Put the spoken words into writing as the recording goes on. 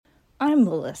I'm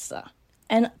Melissa,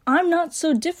 and I'm not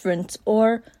so different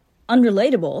or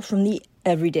unrelatable from the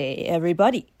everyday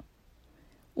everybody.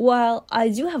 While I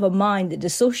do have a mind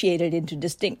dissociated into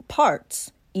distinct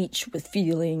parts, each with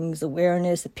feelings,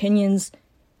 awareness, opinions,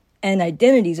 and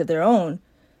identities of their own,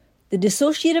 the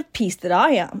dissociative piece that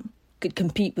I am could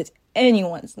compete with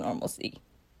anyone's normalcy,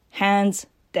 hands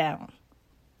down.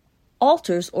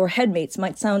 Alters or headmates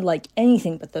might sound like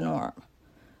anything but the norm,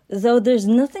 though there's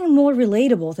nothing more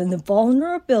relatable than the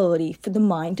vulnerability for the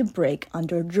mind to break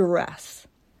under duress.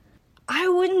 I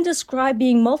wouldn't describe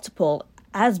being multiple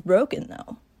as broken,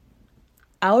 though.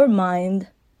 Our mind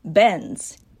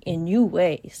bends in new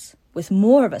ways, with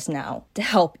more of us now to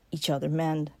help each other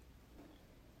mend.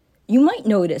 You might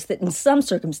notice that in some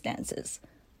circumstances,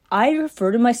 I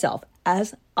refer to myself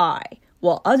as I,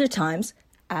 while other times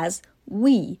as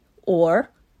we, or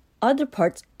other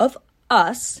parts of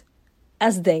us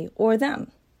as they or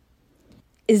them.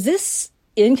 Is this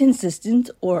inconsistent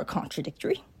or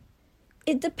contradictory?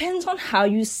 It depends on how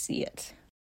you see it.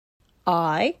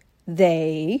 I,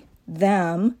 they,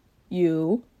 them,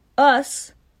 you,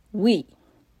 us, we.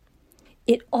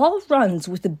 It all runs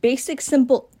with the basic,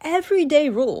 simple, everyday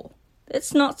rule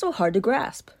that's not so hard to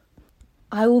grasp.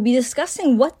 I will be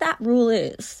discussing what that rule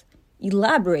is,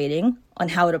 elaborating on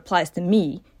how it applies to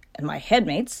me and my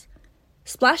headmates,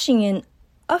 splashing in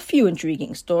a few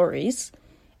intriguing stories,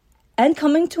 and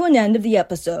coming to an end of the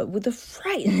episode with a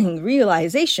frightening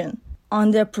realization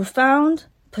on their profound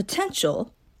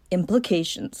potential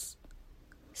implications.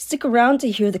 Stick around to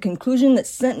hear the conclusion that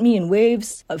sent me in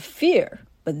waves of fear,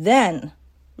 but then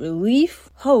relief,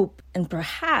 hope, and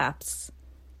perhaps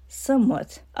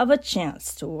somewhat of a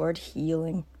chance toward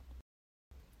healing.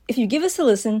 If you give us a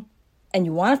listen and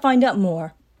you want to find out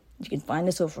more, you can find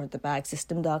us over at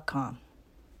thebagsystem.com.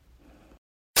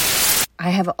 I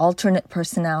have alternate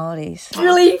personalities. It's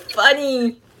really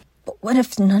funny. But what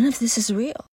if none of this is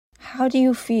real? How do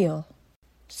you feel?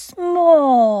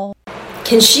 Small.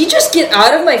 Can she just get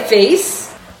out of my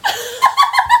face?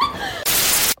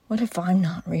 What if I'm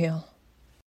not real?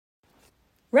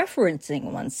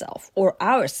 Referencing oneself or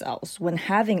ourselves when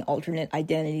having alternate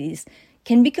identities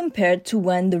can be compared to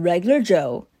when the regular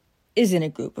Joe is in a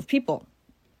group of people.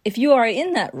 If you are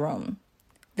in that room,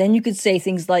 then you could say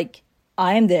things like,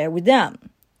 I am there with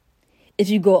them. If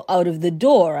you go out of the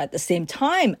door at the same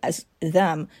time as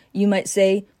them, you might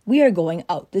say, we are going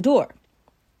out the door.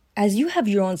 As you have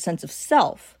your own sense of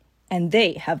self, and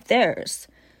they have theirs,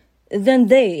 then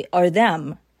they are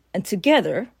them, and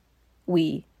together,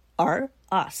 we are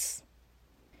us.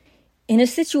 In a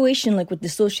situation like with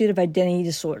dissociative identity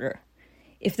disorder,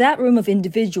 if that room of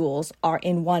individuals are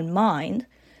in one mind,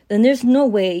 then there's no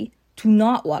way to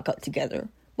not walk out together,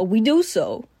 but we do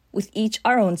so with each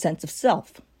our own sense of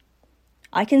self.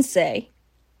 I can say,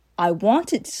 I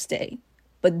wanted to stay,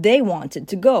 but they wanted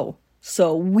to go,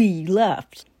 so we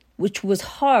left, which was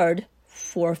hard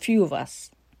for a few of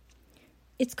us.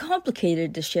 It's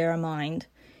complicated to share a mind.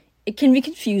 It can be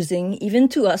confusing even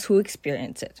to us who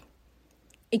experience it.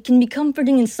 It can be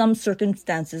comforting in some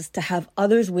circumstances to have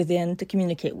others within to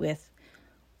communicate with,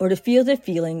 or to feel their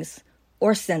feelings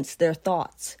or sense their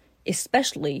thoughts,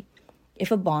 especially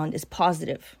if a bond is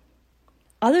positive.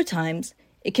 Other times,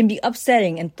 it can be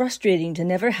upsetting and frustrating to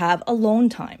never have alone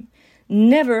time,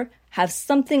 never have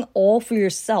something all for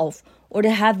yourself, or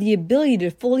to have the ability to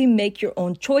fully make your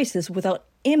own choices without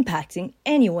impacting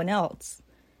anyone else.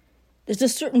 There's a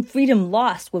certain freedom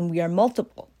lost when we are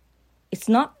multiple. It's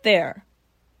not fair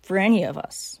for any of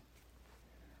us.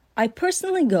 I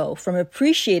personally go from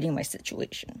appreciating my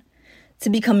situation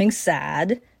to becoming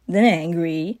sad, then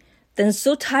angry, then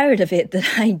so tired of it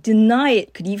that I deny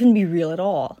it could even be real at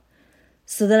all,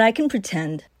 so that I can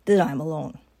pretend that I'm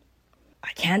alone.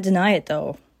 I can't deny it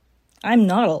though. I'm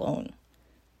not alone.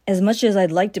 As much as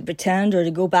I'd like to pretend or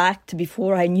to go back to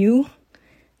before I knew,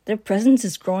 their presence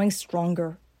is growing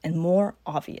stronger and more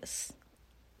obvious.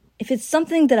 If it's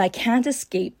something that I can't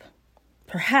escape,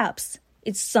 perhaps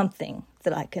it's something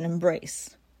that I can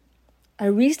embrace. I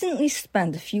recently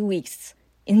spent a few weeks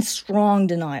in strong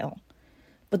denial,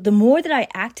 but the more that I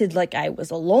acted like I was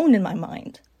alone in my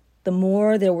mind, the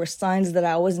more there were signs that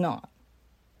I was not.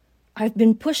 I've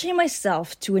been pushing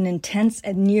myself to an intense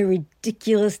and near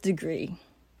ridiculous degree,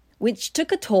 which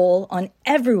took a toll on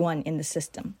everyone in the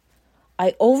system.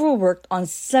 I overworked on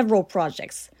several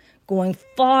projects, going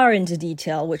far into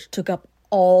detail, which took up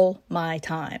all my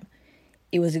time.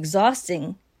 It was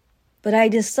exhausting, but I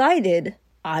decided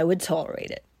I would tolerate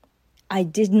it. I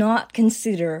did not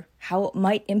consider how it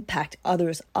might impact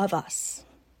others of us.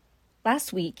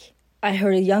 Last week, I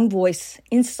heard a young voice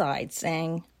inside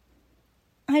saying,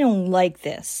 I don't like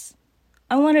this.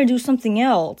 I want to do something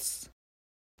else.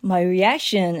 My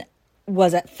reaction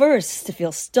was at first to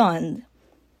feel stunned,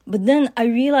 but then I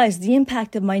realized the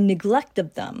impact of my neglect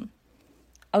of them.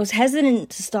 I was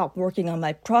hesitant to stop working on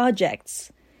my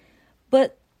projects,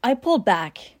 but I pulled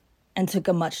back and took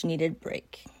a much-needed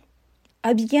break.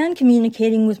 I began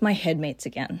communicating with my headmates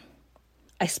again.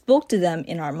 I spoke to them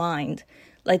in our mind,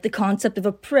 like the concept of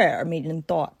a prayer made in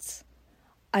thoughts.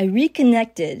 I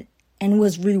reconnected and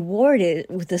was rewarded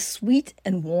with a sweet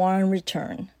and warm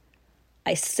return.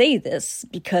 I say this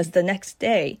because the next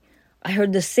day, I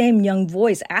heard the same young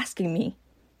voice asking me,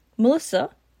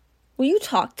 "Melissa, will you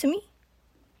talk to me?"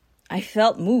 I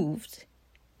felt moved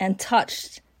and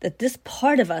touched that this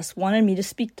part of us wanted me to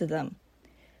speak to them.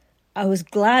 I was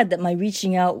glad that my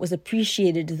reaching out was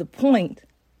appreciated to the point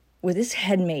where this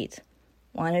headmate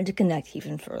wanted to connect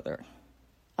even further.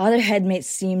 Other headmates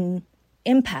seemed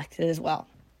impacted as well.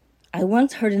 I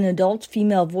once heard an adult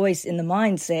female voice in the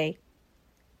mind say,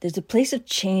 "There's a place of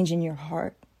change in your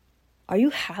heart. Are you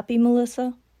happy,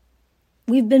 Melissa?"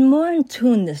 We've been more in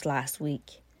tune this last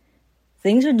week.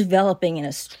 Things are developing in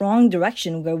a strong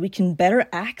direction where we can better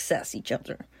access each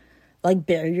other, like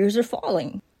barriers are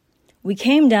falling. We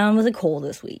came down with a cold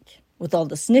this week. With all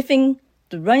the sniffing,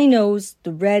 the runny nose,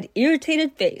 the red,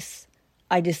 irritated face,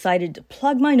 I decided to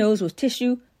plug my nose with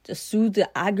tissue to soothe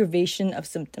the aggravation of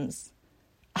symptoms.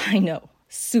 I know,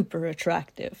 super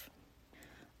attractive.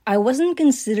 I wasn't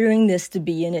considering this to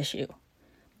be an issue,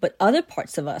 but other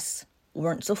parts of us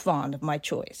weren't so fond of my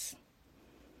choice.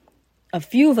 A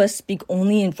few of us speak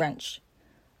only in French.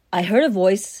 I heard a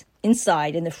voice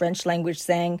inside in the French language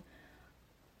saying,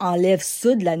 "Enlève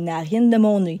ça de la narine de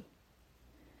mon nez."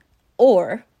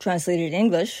 Or, translated in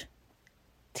English,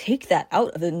 "Take that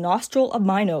out of the nostril of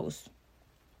my nose."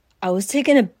 I was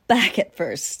taken aback at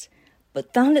first,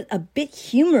 but found it a bit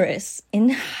humorous in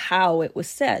how it was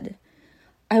said.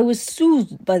 I was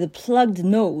soothed by the plugged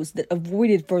nose that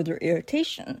avoided further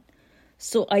irritation,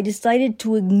 so I decided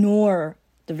to ignore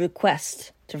the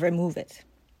request to remove it.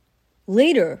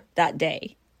 Later that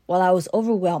day, while I was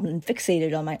overwhelmed and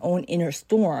fixated on my own inner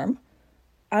storm,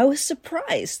 I was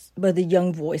surprised by the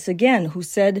young voice again who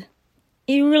said,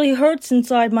 "It really hurts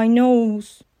inside my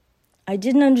nose." I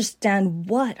didn't understand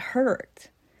what hurt,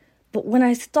 but when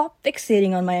I stopped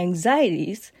fixating on my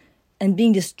anxieties and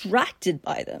being distracted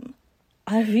by them,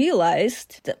 I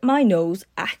realized that my nose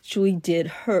actually did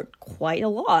hurt quite a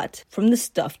lot from the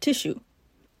stuffed tissue.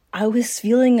 I was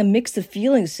feeling a mix of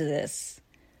feelings to this.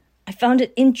 I found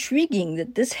it intriguing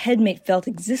that this headmate felt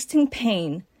existing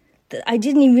pain that I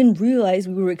didn't even realize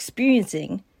we were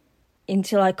experiencing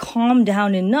until I calmed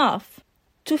down enough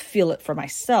to feel it for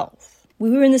myself. We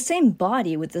were in the same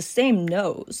body with the same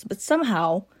nose, but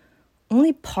somehow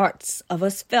only parts of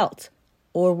us felt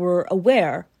or were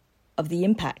aware of the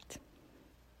impact.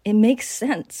 It makes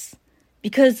sense,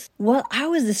 because while I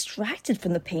was distracted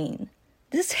from the pain,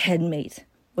 this headmate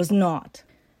was not.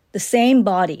 The same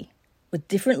body, with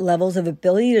different levels of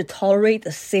ability to tolerate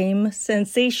the same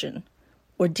sensation,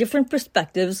 or different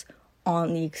perspectives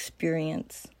on the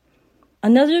experience.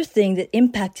 Another thing that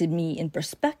impacted me in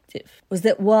perspective was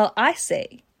that while I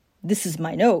say, "This is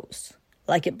my nose,"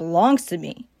 like it belongs to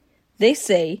me, they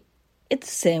say it the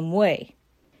same way.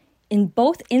 In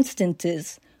both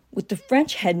instances, with the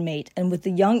French headmate and with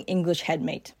the young English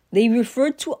headmate, they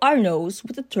referred to our nose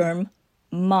with the term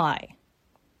my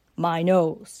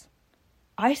nose.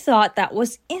 I thought that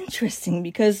was interesting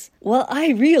because while I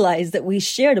realized that we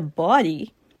shared a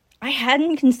body, I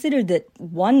hadn't considered that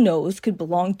one nose could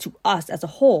belong to us as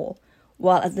a whole,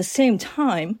 while at the same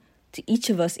time to each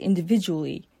of us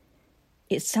individually.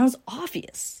 It sounds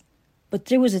obvious, but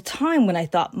there was a time when I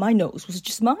thought my nose was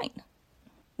just mine.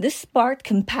 This sparked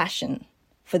compassion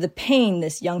for the pain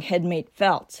this young headmate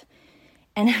felt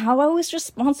and how I was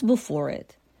responsible for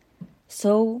it.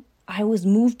 So I was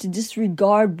moved to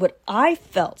disregard what I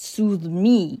felt soothed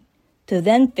me to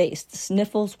then face the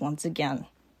sniffles once again.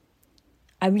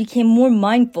 I became more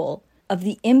mindful of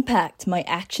the impact my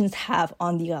actions have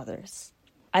on the others.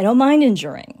 I don't mind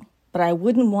enduring, but I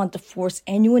wouldn't want to force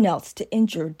anyone else to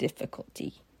endure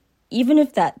difficulty, even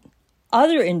if that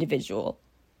other individual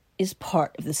is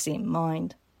part of the same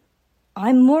mind.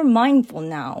 I'm more mindful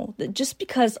now that just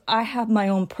because I have my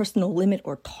own personal limit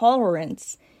or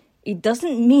tolerance, it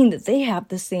doesn't mean that they have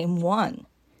the same one.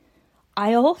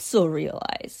 I also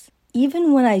realize,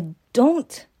 even when I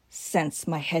don't sense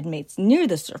my headmates near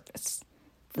the surface,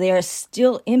 they are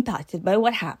still impacted by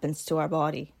what happens to our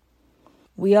body.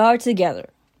 We are together,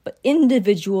 but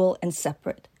individual and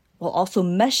separate, while also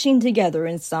meshing together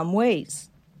in some ways.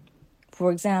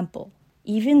 For example,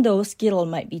 Even though Skittle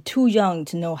might be too young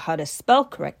to know how to spell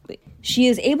correctly, she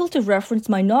is able to reference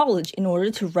my knowledge in order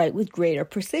to write with greater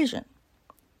precision.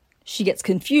 She gets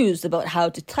confused about how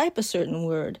to type a certain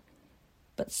word,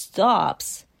 but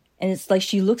stops, and it's like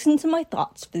she looks into my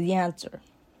thoughts for the answer.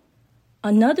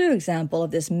 Another example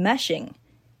of this meshing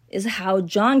is how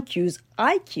John Q's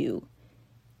IQ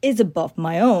is above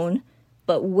my own,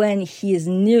 but when he is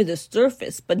near the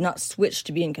surface but not switched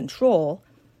to be in control,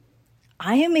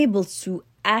 I am able to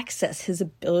access his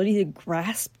ability to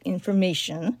grasp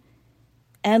information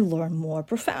and learn more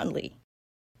profoundly.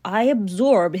 I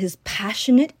absorb his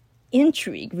passionate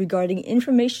intrigue regarding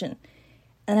information,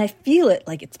 and I feel it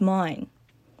like it's mine.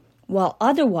 While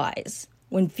otherwise,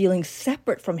 when feeling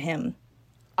separate from him,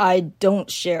 I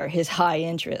don't share his high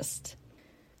interest.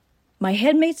 My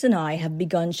headmates and I have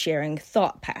begun sharing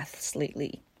thought paths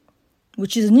lately,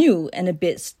 which is new and a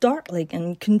bit startling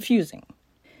and confusing.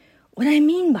 What I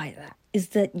mean by that is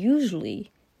that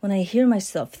usually when I hear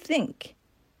myself think,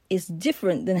 it's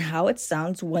different than how it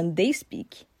sounds when they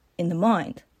speak in the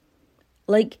mind.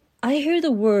 Like, I hear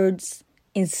the words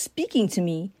in speaking to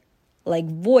me like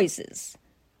voices,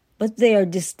 but they are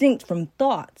distinct from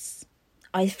thoughts.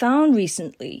 I found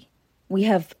recently we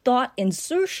have thought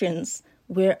insertions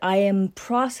where I am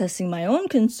processing my own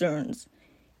concerns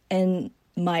and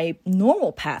my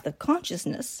normal path of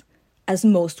consciousness, as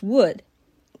most would,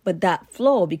 but that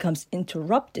flow becomes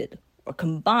interrupted or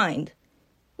combined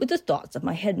with the thoughts of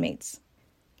my headmates.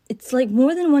 It's like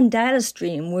more than one data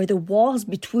stream where the walls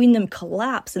between them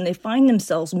collapse and they find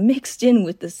themselves mixed in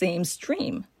with the same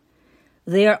stream.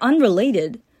 They are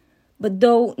unrelated, but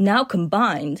though now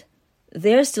combined,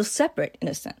 they are still separate in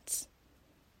a sense.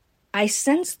 I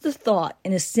sense the thought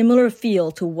in a similar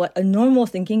feel to what a normal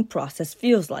thinking process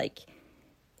feels like,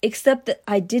 except that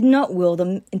I did not will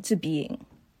them into being.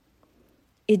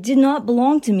 It did not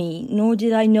belong to me, nor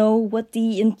did I know what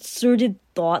the inserted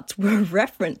thoughts were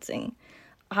referencing.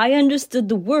 I understood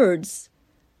the words,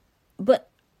 but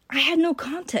I had no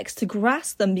context to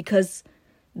grasp them because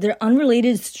their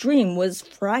unrelated stream was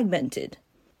fragmented.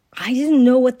 I didn't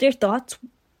know what their thoughts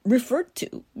referred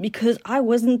to because I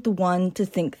wasn't the one to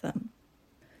think them.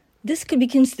 This could be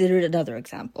considered another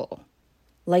example,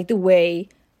 like the way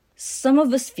some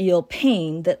of us feel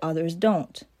pain that others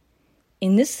don't.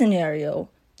 In this scenario,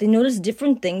 they notice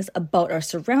different things about our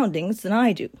surroundings than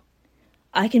I do.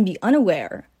 I can be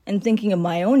unaware and thinking of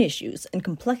my own issues and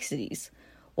complexities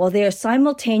while they are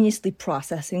simultaneously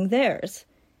processing theirs,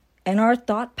 and our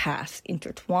thought paths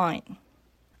intertwine.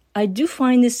 I do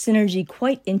find this synergy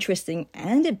quite interesting,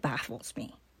 and it baffles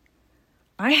me.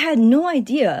 I had no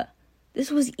idea this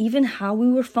was even how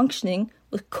we were functioning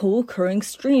with co-occurring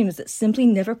streams that simply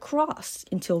never crossed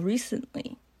until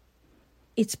recently.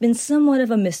 It's been somewhat of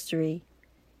a mystery,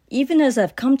 even as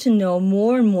I've come to know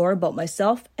more and more about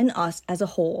myself and us as a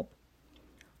whole.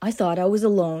 I thought I was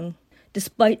alone,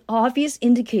 despite obvious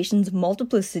indications of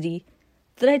multiplicity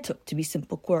that I took to be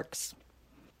simple quirks.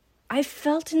 I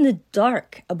felt in the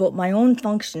dark about my own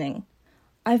functioning.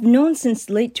 I've known since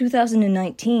late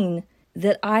 2019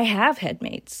 that I have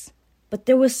headmates, but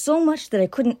there was so much that I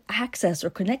couldn't access or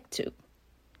connect to.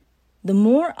 The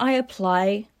more I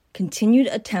apply continued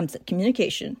attempts at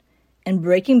communication and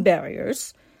breaking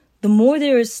barriers, the more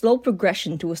there is slow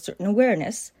progression to a certain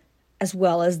awareness, as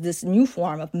well as this new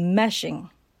form of meshing.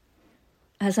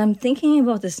 As I'm thinking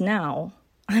about this now,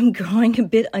 I'm growing a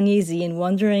bit uneasy and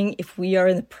wondering if we are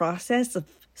in the process of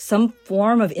some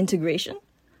form of integration.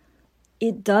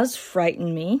 It does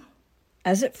frighten me,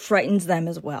 as it frightens them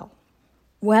as well.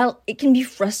 While it can be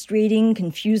frustrating,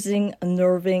 confusing,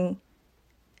 unnerving,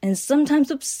 and sometimes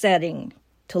upsetting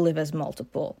to live as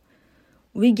multiple,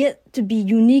 we get to be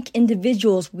unique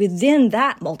individuals within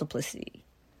that multiplicity,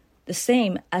 the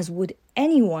same as would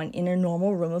anyone in a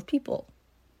normal room of people.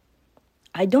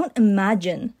 I don't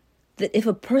imagine that if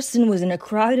a person was in a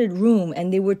crowded room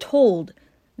and they were told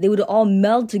they would all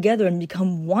meld together and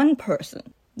become one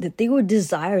person, that they would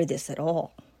desire this at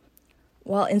all.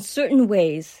 While in certain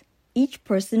ways, each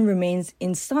person remains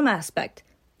in some aspect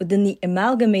within the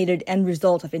amalgamated end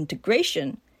result of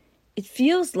integration, it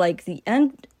feels like the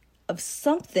end of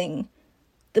something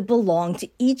that belonged to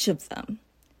each of them.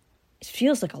 It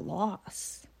feels like a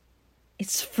loss.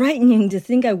 It's frightening to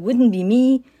think I wouldn't be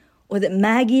me, or that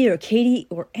Maggie or Katie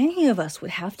or any of us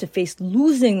would have to face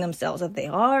losing themselves as they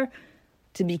are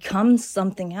to become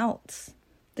something else.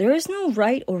 There is no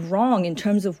right or wrong in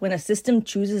terms of when a system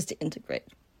chooses to integrate.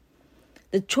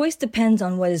 The choice depends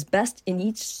on what is best in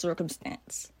each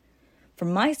circumstance. For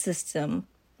my system,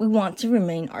 we want to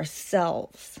remain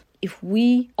ourselves. If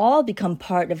we all become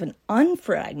part of an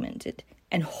unfragmented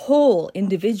and whole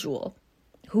individual,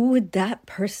 who would that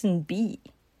person be?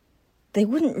 They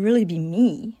wouldn't really be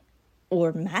me,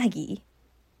 or Maggie,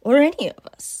 or any of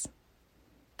us.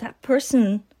 That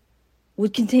person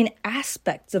would contain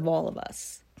aspects of all of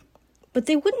us, but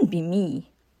they wouldn't be me,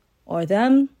 or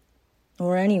them,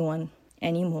 or anyone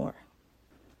anymore.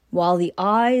 While the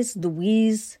I's, the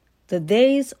we's, the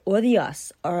they's, or the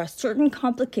us are a certain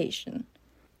complication,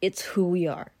 it's who we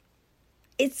are.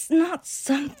 It's not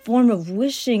some form of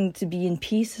wishing to be in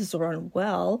pieces or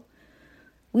unwell.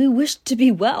 We wish to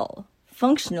be well,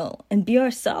 functional, and be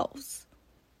ourselves.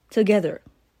 Together,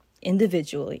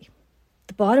 individually.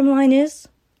 The bottom line is,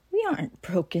 we aren't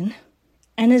broken.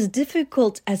 And as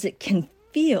difficult as it can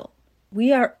feel,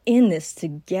 we are in this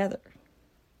together.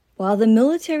 While the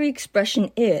military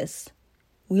expression is,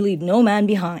 we leave no man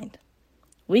behind,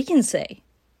 we can say,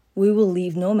 we will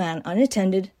leave no man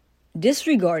unattended,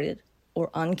 disregarded, or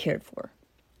uncared for.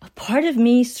 A part of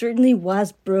me certainly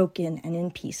was broken and in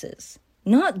pieces,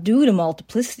 not due to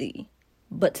multiplicity,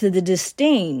 but to the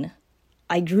disdain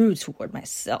I grew toward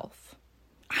myself.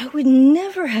 I would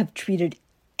never have treated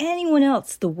anyone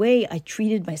else the way I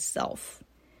treated myself,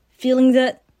 feeling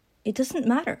that it doesn't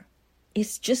matter.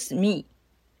 It's just me,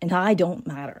 and I don't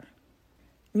matter.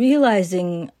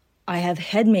 Realizing I have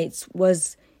headmates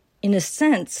was, in a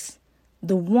sense,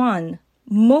 the one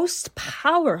most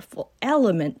powerful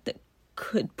element that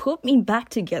could put me back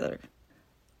together.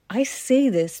 I say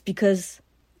this because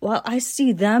while I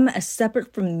see them as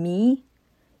separate from me,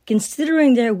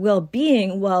 considering their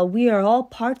well-being while we are all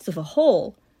parts of a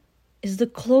whole is the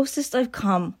closest I've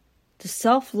come to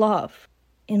self-love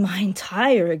in my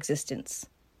entire existence.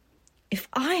 If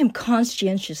I am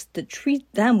conscientious to treat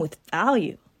them with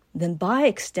value, then by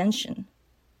extension,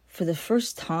 for the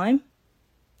first time,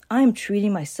 I am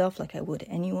treating myself like I would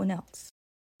anyone else,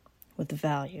 with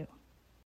value.